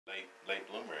late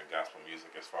bloomer in gospel music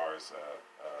as far as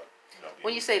being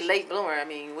When you say late bloomer, I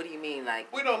mean, what do you mean?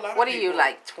 Like, we know a lot what of are people, you,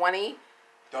 like 20?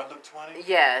 Do I look 20?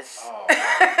 Yes. Oh, I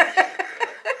appreciate that.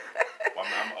 Well,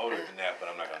 I'm older than that, but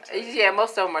I'm not going to tell you. Yeah,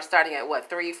 most of them are starting at what,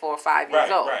 3, 4, 5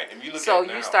 years old. Right. And you look so at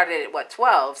now, you started at what,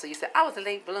 12? So you said I was a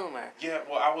late bloomer. Yeah,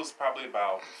 well, I was probably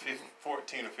about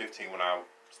 14 or 15 when I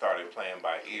started playing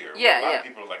by ear. Yeah, a lot of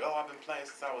people are like, "Oh, I've been playing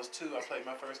since I was 2. I played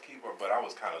my first keyboard," but I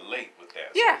was kind of late with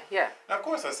that. Yeah, so. yeah. Now, of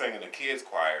course, I sang in the kids'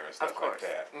 choir and stuff like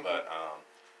that. Mm-hmm. But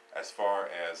as far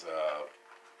as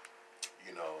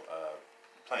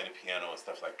playing the piano and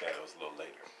stuff like that, it was a little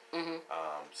later. Mm-hmm.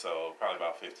 So probably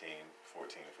about 14 or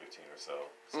 15 or so.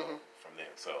 So from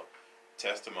there, so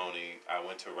testimony. I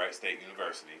went to Wright State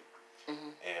University,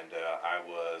 and I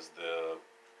was the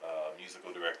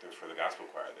musical director for the gospel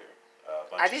choir there.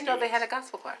 I didn't know they had a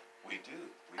gospel choir. We do.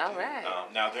 All right.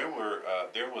 Now there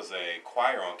was a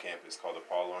choir on campus called the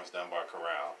Paul Lawrence Dunbar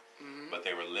Chorale, but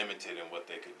they were limited in what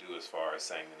they could do as far as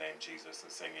saying the name Jesus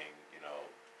and singing,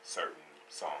 certain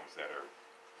songs that are.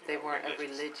 They weren't a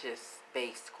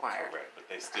religious-based choir. Correct, but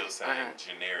they still sang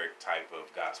generic type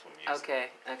of gospel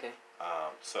music. Okay.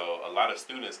 So a lot of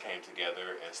students came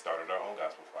together and started our own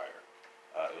gospel choir.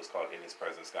 It was called In His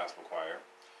Presence Gospel Choir.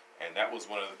 And that was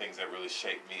one of the things that really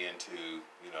shaped me into,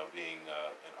 being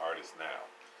an artist now.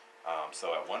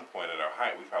 So at one point at our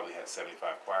height, we probably had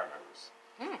 75 choir members.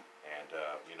 And,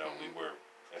 we were,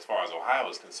 as far as Ohio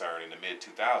was concerned, in the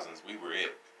mid-2000s, we were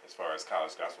it as far as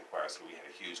college gospel choir. So we had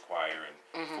a huge choir and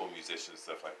full musicians,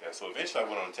 stuff like that. So eventually I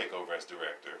went on to take over as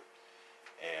director.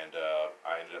 And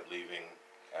I ended up leaving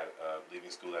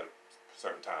school at a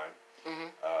certain time.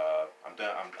 I'm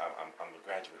done. I'm a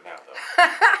graduate now, though.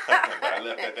 But I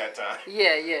left at that time.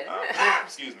 Yeah.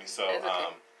 Excuse me. So,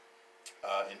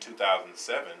 in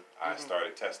 2007, I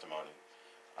started Testimony,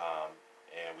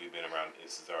 and we've been around.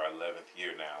 This is our 11th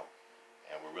year now,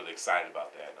 and we're really excited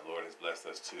about that. And the Lord has blessed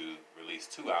us to release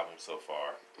 2 albums so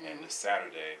far. And this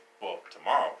Saturday,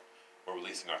 tomorrow, we're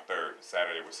releasing our 3rd.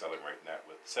 Saturday, we're celebrating that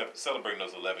celebrating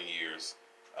those 11 years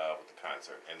with the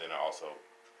concert, and then also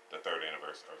the 3rd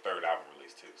anniversary or 3rd album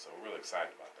release too. So we're really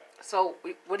excited about that. So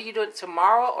what are you doing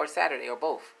tomorrow or Saturday or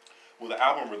both? Well, the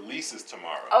album releases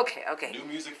tomorrow. Okay. New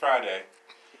Music Friday,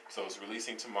 so it's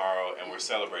releasing tomorrow, and we're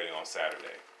celebrating on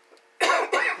Saturday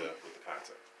with the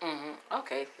concert.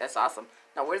 Okay, that's awesome.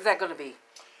 Now, where's that going to be?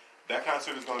 That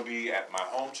concert is going to be at my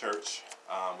home church,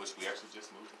 which we actually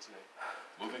just moved to today.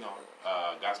 Moving on,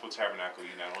 Gospel Tabernacle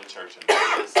United Holy Church, and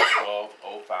that is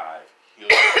 1205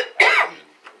 Hillsborough Avenue.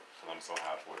 Columbus,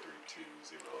 Ohio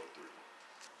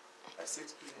 43203. At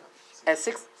 6 p.m.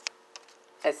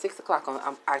 At 6 o'clock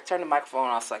I turned the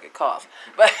microphone off so I could cough.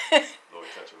 But Lord,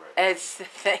 touch it right.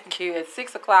 Thank you. At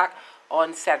 6 o'clock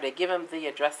on Saturday. Give him the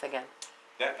address again.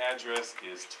 That address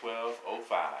is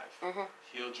 1205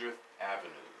 Hildreth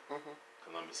Avenue,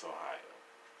 Columbus, Ohio.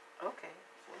 Okay.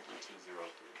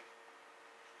 43203.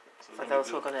 So for those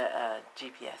who are going to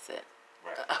GPS it.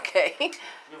 Right. Okay.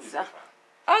 Really fun.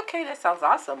 Okay, that sounds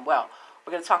awesome. Well,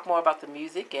 we're going to talk more about the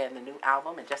music and the new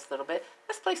album in just a little bit.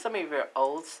 Let's play some of your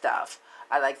old stuff.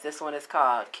 I like this one. It's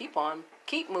called Keep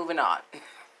Moving On.